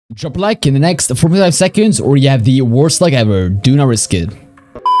Drop a like in the next 45 seconds or you have the worst luck ever. Do not risk it.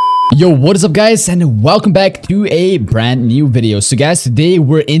 Yo, what is up guys, and welcome back to a brand new video. So guys, today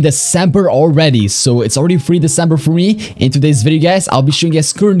we're in December already, so it's already free December for me. In today's video guys, I'll be showing you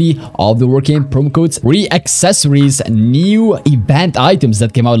guys currently all of the working promo codes, free accessories, new event items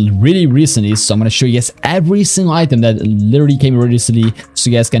that came out really recently. So I'm gonna show you guys every single item that literally came out recently, so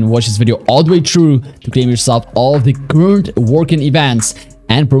you guys can watch this video all the way through to claim yourself all of the current working events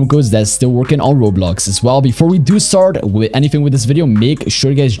and promo codes that's still working on Roblox as well. Before we do start with anything with this video, make sure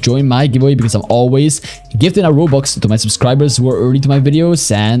you guys join my giveaway because I'm always gifting out Robux to my subscribers who are early to my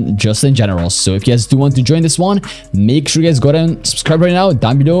videos and just in general. So if you guys do want to join this one, make sure you guys go ahead and subscribe right now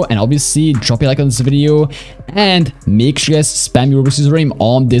down below, and obviously drop a like on this video and make sure you guys spam your Robux username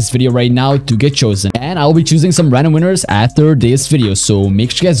on this video right now to get chosen. And I'll be choosing some random winners after this video, so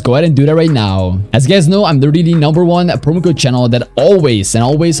make sure you guys go ahead and do that right now. As you guys know, I'm literally the #1 promo code channel that always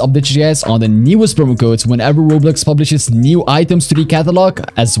update you guys on the newest promo codes whenever Roblox publishes new items to the catalog,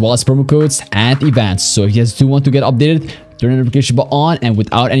 as well as promo codes and events. So if you guys do want to get updated, turn the notification bell on, and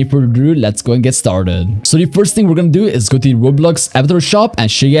without any further ado, let's go and get started. So the first thing we're gonna do is go to the Roblox avatar shop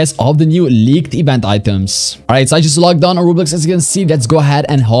and show you guys all of the new leaked event items. Alright, so I just logged on Roblox. As you can see, let's go ahead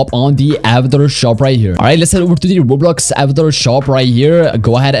and hop on the avatar shop right here. Alright, let's head over to the Roblox avatar shop right here.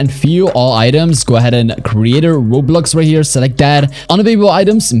 Go ahead and view all items. Go ahead and create a Roblox right here. Select that. Unavailable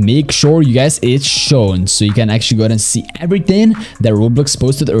items, make sure you guys it's shown so you can actually go ahead and see everything that Roblox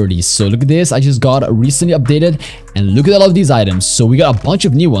posted early. So look at this, I just got recently updated, and look at all of these items. So we got a bunch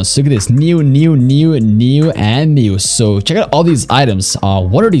of new ones. Look at this, new, and new. So check out all these items.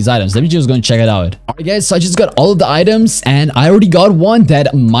 What are these items? Let me just go and check it out. Alright guys, so I just got all of the items, and I already got one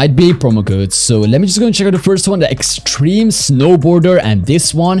that might be a promo code. So let me just go and check out the first one, the Extreme Snowboarder, and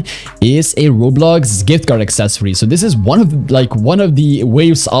this one is a Roblox gift card accessory. So this is one of the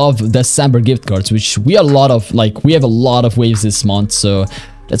waves of December gift cards, which we have a lot of waves this month. So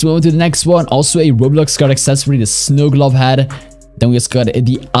let's move on to the next one. Also a Roblox card accessory, the Snow Glove Hat. Then we just got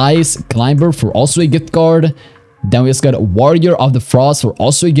the Ice Climber for also a gift card. Then we just got Warrior of the Frost for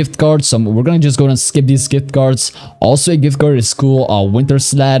also a gift card. So we're gonna just go and skip these gift cards. Also a gift card is cool, Winter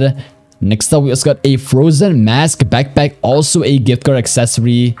Sled. Next up, we just got a Frozen Mask Backpack, also a gift card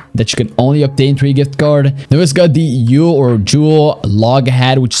accessory that you can only obtain through a gift card. Then we just got the Yule or Jewel Log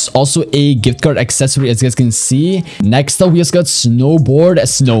Hat, which is also a gift card accessory, as you guys can see. Next up, we just got Snowboard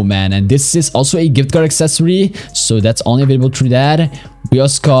Snowman, and this is also a gift card accessory, so that's only available through that. We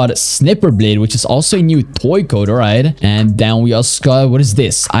also got Snipper Blade, which is also a new toy code, alright. And then we also got, what is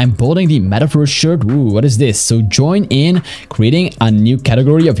this? I'm building the Metaverse shirt. Ooh, what is this? So join in creating a new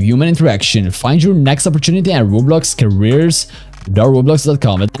category of human interaction. Find your next opportunity at Roblox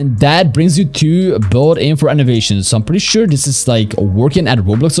careers.roblox.com, and that brings you to build in for innovation. So I'm pretty sure this is like working at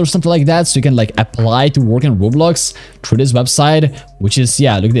Roblox or something like that, so you can like apply to work in Roblox through this website, which is,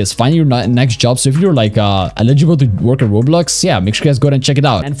 yeah, look at this, find your next job. So if you're like eligible to work at Roblox, yeah, make sure you guys go ahead and check it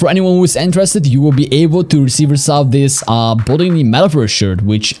out. And for anyone who is interested, you will be able to receive yourself this building the Metaverse shirt,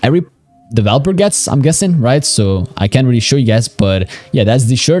 which every developer gets, I'm guessing, right? So I can't really show you guys, but yeah, that's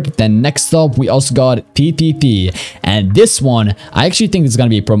the shirt. Then next up, we also got TTT, and this one I actually think it's gonna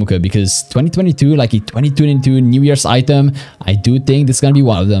be a promo code because 2022, like a 2022 New Year's item, I do think this is gonna be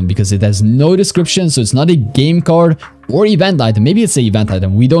one of them because it has no description, so it's not a game card or event item. Maybe it's an event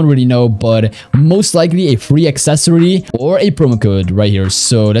item, we don't really know, but most likely a free accessory or a promo code right here.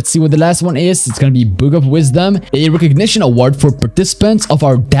 So let's see what the last one is. It's gonna be Book of Wisdom, a recognition award for participants of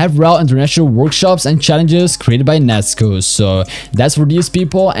our DevRel international workshops and challenges created by Nesco. So that's for these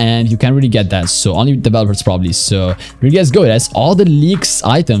people, and you can't really get that, so only developers probably. So there you guys go, that's all the leaks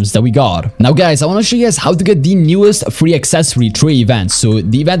items that we got. Now guys, I want to show you guys how to get the newest free accessory through events. So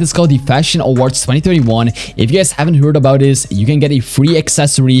the event is called the Fashion Awards 2021. If you guys haven't heard about this, you can get a free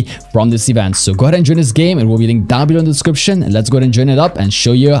accessory from this event. So go ahead and join this game, and we'll be linked down below in the description, and let's go ahead and join it up and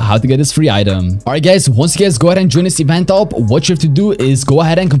show you how to get this free item. Alright guys, once you guys go ahead and join this event up, what you have to do is go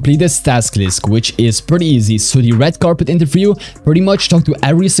ahead and complete this task list, which is pretty easy. So the red carpet interview, pretty much talk to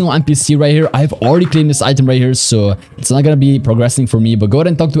every single NPC right here. I've already claimed this item right here, so it's not gonna be progressing for me, but go ahead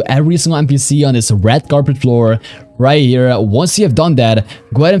and talk to every single NPC on this red carpet floor right here. Once you have done that,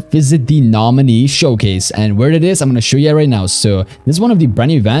 go ahead and visit the nominee showcase, and where it is, I'm going to show you right now. So this is one of the brand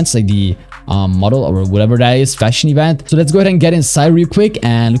new events, like the model or whatever that is, fashion event. So let's go ahead and get inside real quick,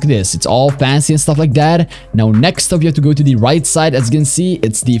 and look at this, it's all fancy and stuff like that. Now next up, you have to go to the right side. As you can see,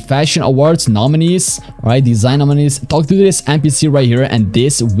 it's the Fashion Awards nominees. All right, design nominees. Talk to this NPC right here, and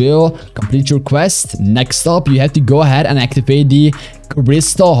this will complete your quest. Next up, you have to go ahead and activate the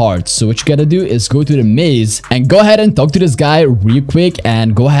crystal hearts. So what you gotta do is go to the maze and go ahead and talk to this guy real quick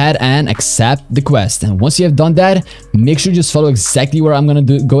and go ahead and accept the quest. And once you have done that, make sure you just follow exactly where I'm gonna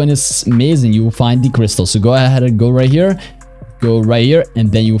go in this maze, and you will find the crystal. So go ahead and go right here,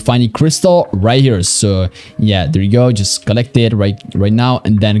 and then you will find the crystal right here. So yeah, there you go, just collect it right now,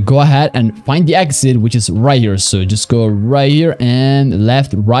 and then go ahead and find the exit, which is right here. So just go right here and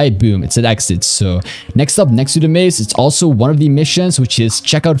left, right, boom, it's an exit. So next up, next to the maze, it's also one of the missions, which is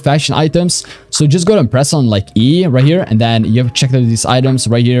check out fashion items. So just go and press on like E right here, and then you have to check out these items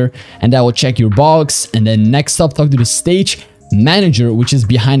right here, and that will check your box. And then next up, talk to the stage manager, which is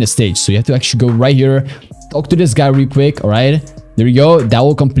behind the stage. So you have to actually go right here, talk to this guy real quick. All right, there you go, that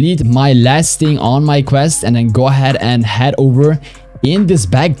will complete my last thing on my quest. And then go ahead and head over in this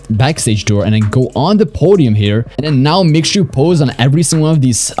backstage door, and then go on the podium here, and then now make sure you pose on every single one of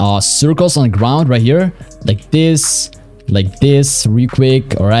these circles on the ground right here, like this real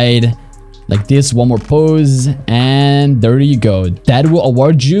quick. All right, like this, one more pose, and there you go. That will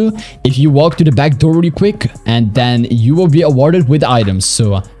award you if you walk to the back door really quick, and then you will be awarded with items.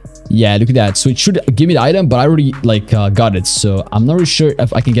 So yeah, look at that. So it should give me the item, but I already got it. So I'm not really sure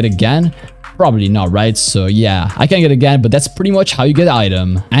if I can get it again. Probably not, right? So yeah, I can get it again, but that's pretty much how you get the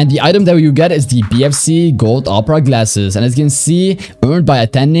item. And the item that you get is the BFC Gold Opera Glasses, and as you can see, earned by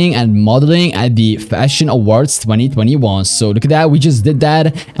attending and modeling at the Fashion Awards 2021. So look at that, we just did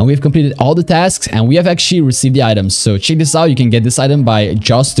that, and we've completed all the tasks, and we have actually received the items. So check this out, you can get this item by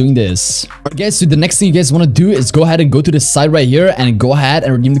just doing this. Alright guys, so the next thing you guys want to do is go ahead and go to the site right here, and go ahead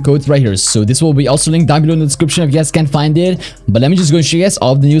and redeem the code right here. So this will be also linked down below in the description if you guys can't find it, but let me just go and show you guys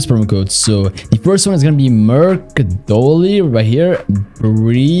all of the newest promo codes. So the first one is going to be Mercadoli right here,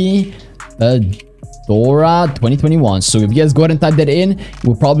 Dora 2021. So if you guys go ahead and type that in, it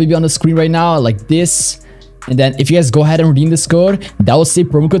will probably be on the screen right now like this. And then if you guys go ahead and redeem this code, that will say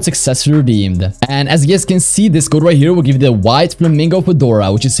promo code successfully redeemed. And as you guys can see, this code right here will give you the white flamingo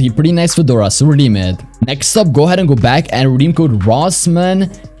fedora, which is a pretty nice fedora, so redeem it. Next up, go ahead and go back and redeem code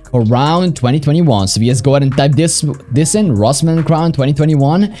Rossman Crown 2021. So if you guys go ahead and type this in, Rossman Crown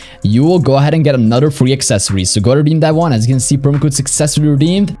 2021, you will go ahead and get another free accessory. So go to redeem that one. As you can see, promo code successfully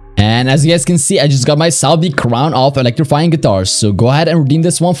redeemed. And as you guys can see, I just got myself the crown of electrifying guitars. So go ahead and redeem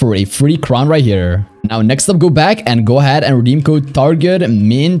this one for a free crown right here. Now next up, go back and go ahead and redeem code Target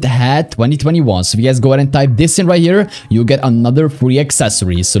Mint Hat 2021. So if you guys go ahead and type this in right here, you'll get another free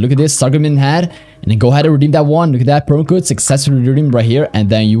accessory. So look at this, Target Mint Hat, and then go ahead and redeem that one. Look at that, promo code successfully redeemed right here, and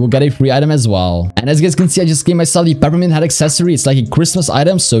then you will get a free item as well. And as you guys can see, I just gave myself the peppermint hat accessory. It's like a Christmas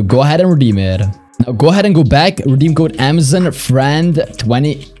item, so go ahead and redeem it. Now go ahead and go back, redeem code Amazon Friend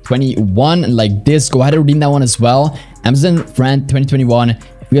 2021 like this. Go ahead and redeem that one as well, Amazon Friend 2021.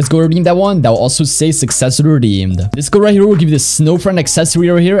 If you guys go redeem that one, that will also say successfully redeemed. This code right here will give you the snow friend accessory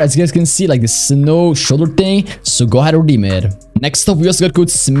right here, as you guys can see, like the snow shoulder thing. So go ahead and redeem it. Next up, we also got code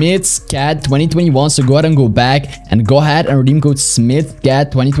SmithsCat 2021. So go ahead and go back and go ahead and redeem code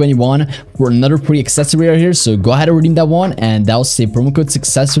SmithsCat 2021 for another free accessory right here. So go ahead and redeem that one, and that will say promo code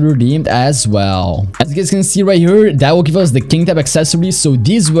successfully redeemed as well. As you guys can see right here, that will give us the King Tab accessories. So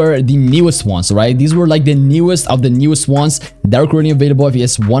these were the newest ones, right? These were like the newest of the newest ones that are currently available. If you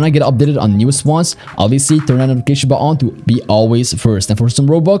guys want to get updated on newest ones, obviously turn that notification bell on to be always first. And for some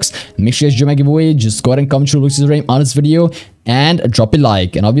Robux, make sure you guys join my giveaway. Just go ahead and comment your Robux username on this video and drop a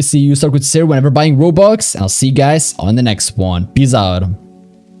like. And obviously use our code SIR whenever buying Robux. And I'll see you guys on the next one. Peace out.